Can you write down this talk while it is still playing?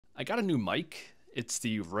I got a new mic. It's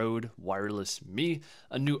the Rode Wireless Me,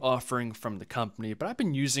 a new offering from the company, but I've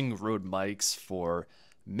been using Rode mics for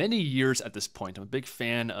many years at this point. I'm a big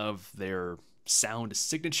fan of their sound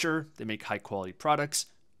signature. They make high quality products.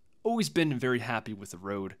 Always been very happy with the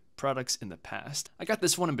Rode products in the past. I got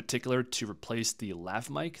this one in particular to replace the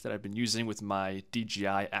lav mic that I've been using with my DJI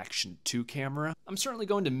Action 2 camera. I'm certainly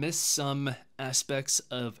going to miss some aspects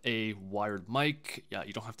of a wired mic. Yeah,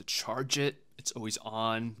 you don't have to charge it. It's always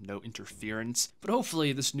on, no interference. But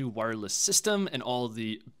hopefully this new wireless system and all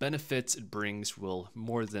the benefits it brings will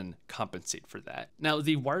more than compensate for that. Now,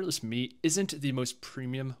 the Wireless Me isn't the most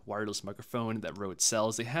premium wireless microphone that Rode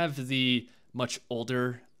sells. They have the much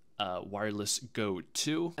older Wireless Go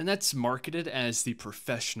 2, and that's marketed as the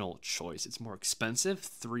professional choice. It's more expensive,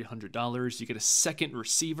 $300. You get a second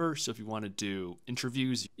receiver, so if you want to do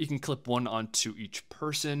interviews, you can clip one onto each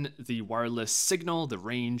person. The wireless signal, the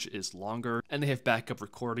range is longer, and they have backup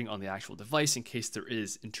recording on the actual device in case there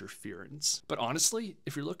is interference. But honestly,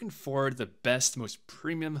 if you're looking for the best, most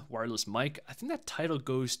premium wireless mic, I think that title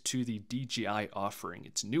goes to the DJI offering.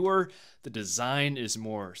 It's newer, the design is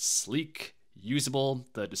more sleek, usable.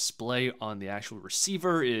 The display on the actual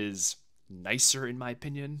receiver is nicer in my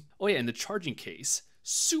opinion. Oh yeah, and the charging case,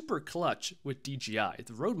 super clutch with DJI.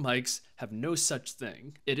 The Rode mics have no such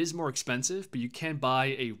thing. It is more expensive, but you can buy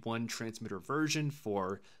a one transmitter version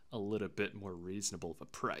for a little bit more reasonable of a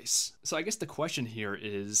price. So I guess the question here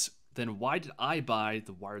is, then why did I buy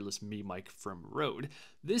the Wireless Me mic from Rode?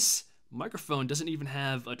 This microphone doesn't even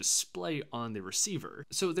have a display on the receiver.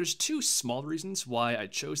 So there's two small reasons why I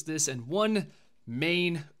chose this, and one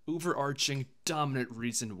main overarching dominant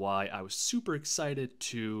reason why I was super excited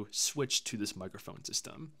to switch to this microphone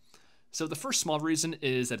system. So the first small reason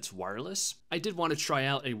is that it's wireless. I did want to try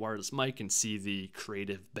out a wireless mic and see the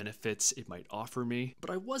creative benefits it might offer me, but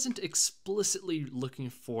I wasn't explicitly looking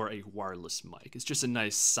for a wireless mic. It's just a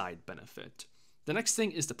nice side benefit. The next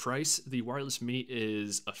thing is the price. The Wireless Me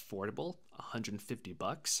is affordable,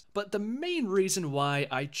 $150. But the main reason why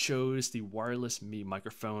I chose the Wireless Me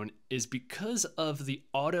microphone is because of the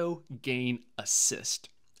auto gain assist.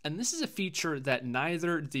 And this is a feature that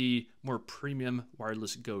neither the more premium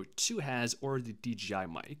Wireless Go 2 has or the DJI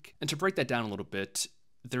mic. And to break that down a little bit,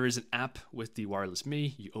 there is an app with the Wireless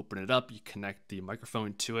Me. You open it up, you connect the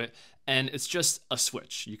microphone to it, and it's just a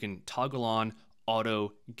switch. You can toggle on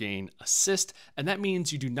auto gain assist, and that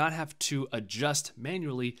means you do not have to adjust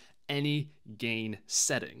manually any gain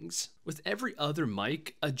settings. With every other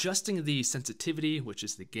mic, adjusting the sensitivity, which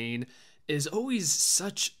is the gain, is always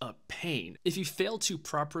such a pain. If you fail to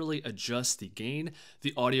properly adjust the gain,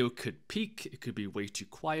 the audio could peak, it could be way too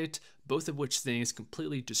quiet, both of which things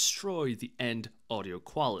completely destroy the end audio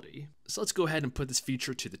quality. So let's go ahead and put this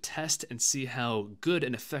feature to the test and see how good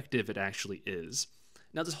and effective it actually is.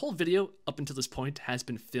 Now, this whole video up until this point has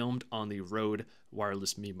been filmed on the Rode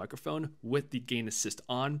Wireless Me microphone with the gain assist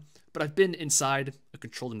on, but I've been inside a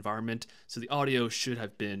controlled environment, so the audio should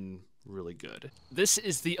have been really good. This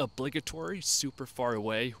is the obligatory super far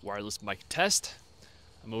away wireless mic test.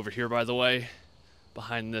 I'm over here, by the way,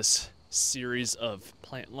 behind this series of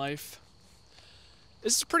plant life.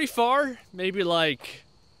 This is pretty far, maybe like,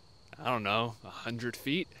 I don't know, 100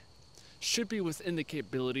 feet. Should be within the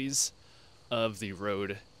capabilities of the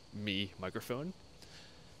Rode Me microphone.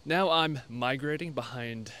 Now I'm migrating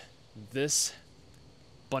behind this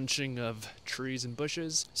bunching of trees and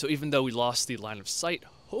bushes. So even though we lost the line of sight,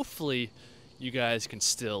 hopefully you guys can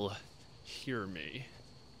still hear me.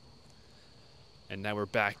 And now we're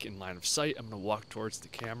back in line of sight. I'm gonna walk towards the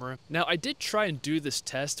camera. Now I did try and do this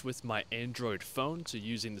test with my Android phone, so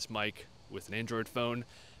using this mic with an Android phone,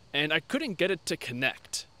 and I couldn't get it to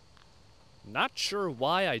connect. Not sure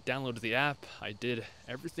why. I downloaded the app, I did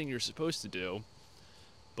everything you're supposed to do,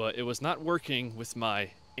 but it was not working with my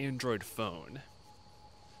Android phone.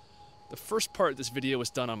 The first part of this video was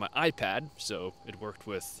done on my iPad, so it worked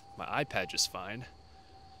with my iPad just fine.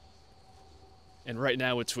 And right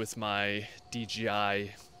now it's with my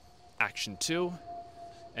DJI Action 2,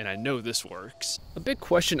 and I know this works. A big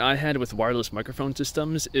question I had with wireless microphone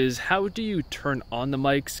systems is how do you turn on the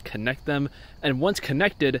mics, connect them, and once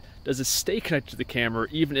connected, does it stay connected to the camera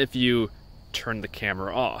even if you turn the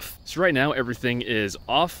camera off? So right now everything is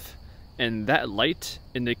off, and that light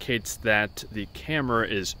indicates that the camera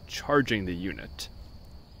is charging the unit.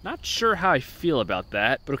 Not sure how I feel about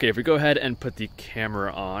that, but okay, if we go ahead and put the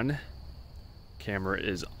camera on, camera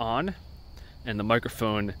is on, and the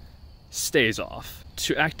microphone stays off.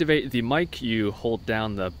 To activate the mic, you hold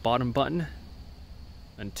down the bottom button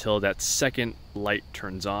until that second light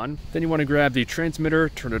turns on. Then you want to grab the transmitter,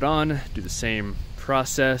 turn it on, do the same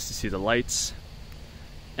process. You see the lights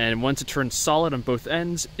And once it turns solid on both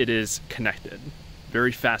ends, it is connected.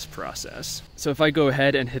 Very fast process. So if I go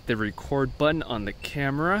ahead and hit the record button on the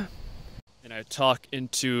camera, and I talk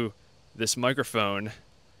into this microphone,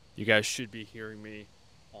 you guys should be hearing me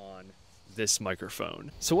on this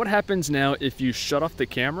microphone. So what happens now if you shut off the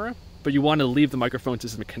camera, but you want to leave the microphone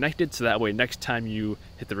system connected so that way next time you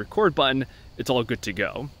hit the record button, it's all good to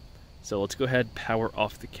go. So let's go ahead, power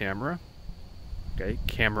off the camera. Okay,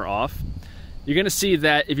 camera off. You're gonna see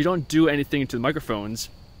that if you don't do anything to the microphones,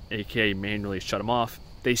 aka manually shut them off,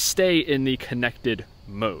 they stay in the connected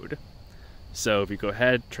mode. So if you go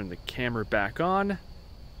ahead, turn the camera back on,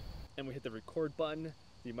 and we hit the record button,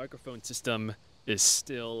 the microphone system is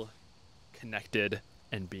still connected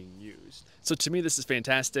and being used. So to me, this is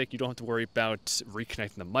fantastic. You don't have to worry about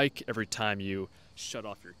reconnecting the mic every time you shut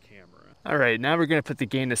off your camera. All right, now we're gonna put the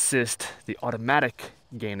gain assist, the automatic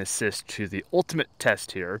gain assist, to the ultimate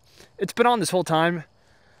test here. It's been on this whole time.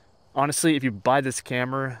 Honestly, if you buy this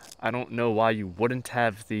camera, I don't know why you wouldn't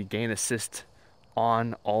have the gain assist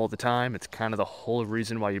on all the time. It's kind of the whole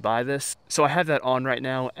reason why you buy this. So I have that on right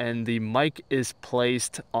now, and the mic is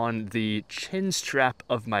placed on the chin strap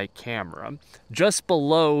of my camera, just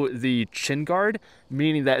below the chin guard,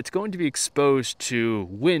 meaning that it's going to be exposed to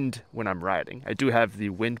wind when I'm riding. I do have the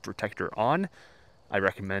wind protector on. I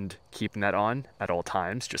recommend keeping that on at all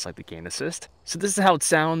times, just like the gain assist. So this is how it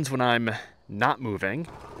sounds when I'm not moving.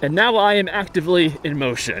 And now I am actively in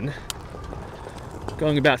motion,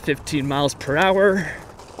 going about 15 miles per hour.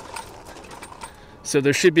 So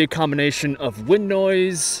there should be a combination of wind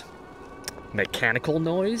noise, mechanical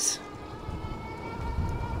noise.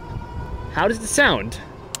 How does it sound?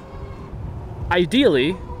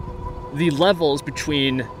 Ideally, the levels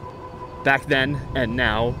between back then and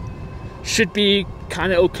now should be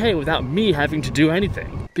kind of okay without me having to do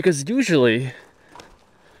anything. Because usually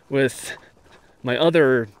with my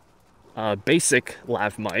other basic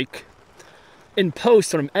lav mic, in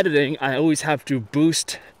post when I'm editing, I always have to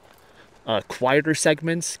boost quieter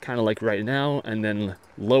segments, kind of like right now, and then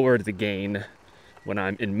lower the gain when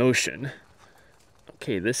I'm in motion.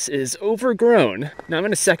 Okay, this is overgrown. Now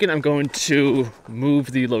in a second, I'm going to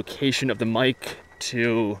move the location of the mic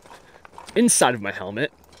to inside of my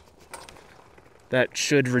helmet. That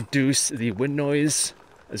should reduce the wind noise,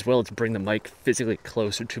 as well as bring the mic physically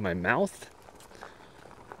closer to my mouth.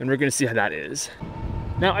 And we're gonna see how that is.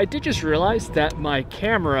 Now, I did just realize that my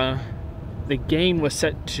camera, the gain was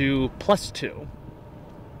set to +2,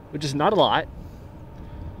 which is not a lot,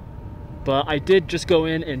 but I did just go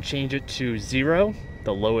in and change it to 0,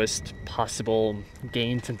 the lowest possible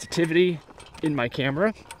gain sensitivity in my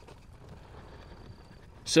camera.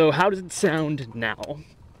 So how does it sound now?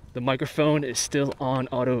 The microphone is still on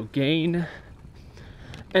auto gain,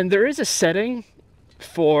 and there is a setting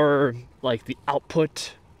for like the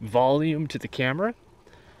output volume to the camera,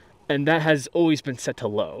 and that has always been set to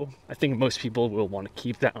low. I think most people will want to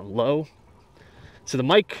keep that on low. So the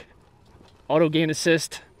mic, auto gain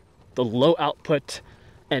assist, the low output,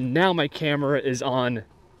 and now my camera is on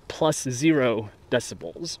 +0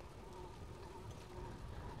 decibels.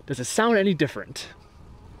 Does it sound any different?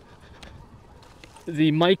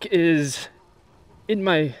 The mic is in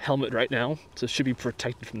my helmet right now, so it should be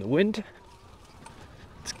protected from the wind.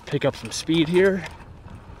 Let's pick up some speed here.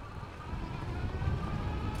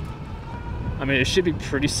 I mean, it should be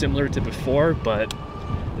pretty similar to before, but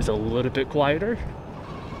it's a little bit quieter.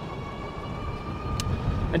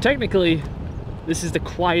 And technically, this is the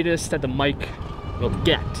quietest that the mic will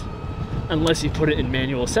get, unless you put it in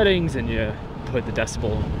manual settings and you put the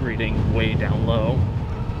decibel reading way down low.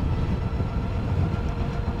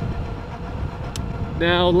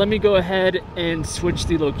 Now, let me go ahead and switch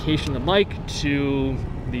the location of the mic to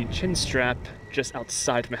the chin strap just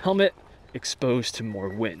outside my helmet, exposed to more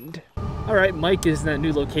wind. All right, mic is in that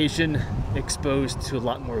new location, exposed to a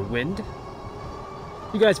lot more wind.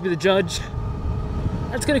 You guys be the judge.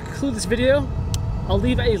 That's gonna conclude this video. I'll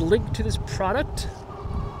leave a link to this product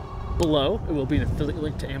below. It will be an affiliate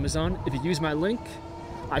link to Amazon. If you use my link,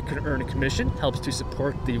 I could earn a commission. Helps to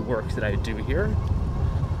support the work that I do here.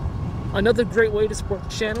 Another great way to support the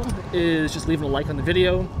channel is just leaving a like on the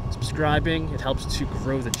video, subscribing. It helps to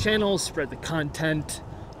grow the channel, spread the content.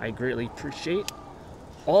 I greatly appreciate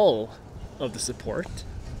all of the support.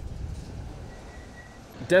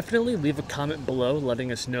 Definitely leave a comment below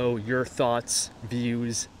letting us know your thoughts,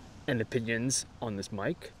 views, and opinions on this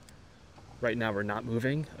mic. Right now we're not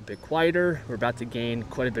moving, a bit quieter. We're about to gain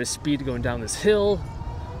quite a bit of speed going down this hill.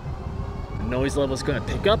 The noise level is going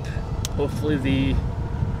to pick up. Hopefully the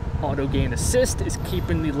auto gain assist is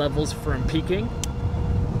keeping the levels from peaking.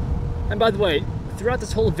 And by the way, throughout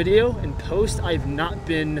this whole video in post, I've not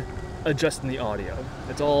been adjusting the audio.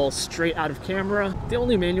 It's all straight out of camera. The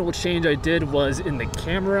only manual change I did was in the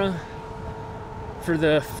camera. For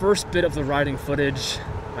the first bit of the riding footage,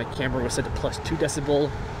 my camera was set to +2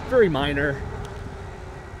 decibel, very minor.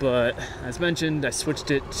 But as mentioned, I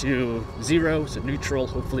switched it to 0, so neutral,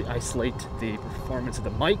 hopefully isolate the performance of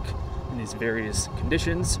the mic in these various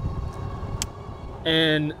conditions.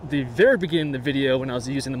 And the very beginning of the video, when I was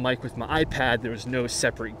using the mic with my iPad, there was no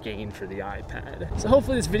separate gain for the iPad. So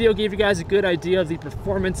hopefully this video gave you guys a good idea of the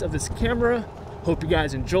performance of this camera. Hope you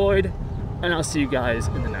guys enjoyed, and I'll see you guys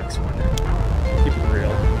in the next one.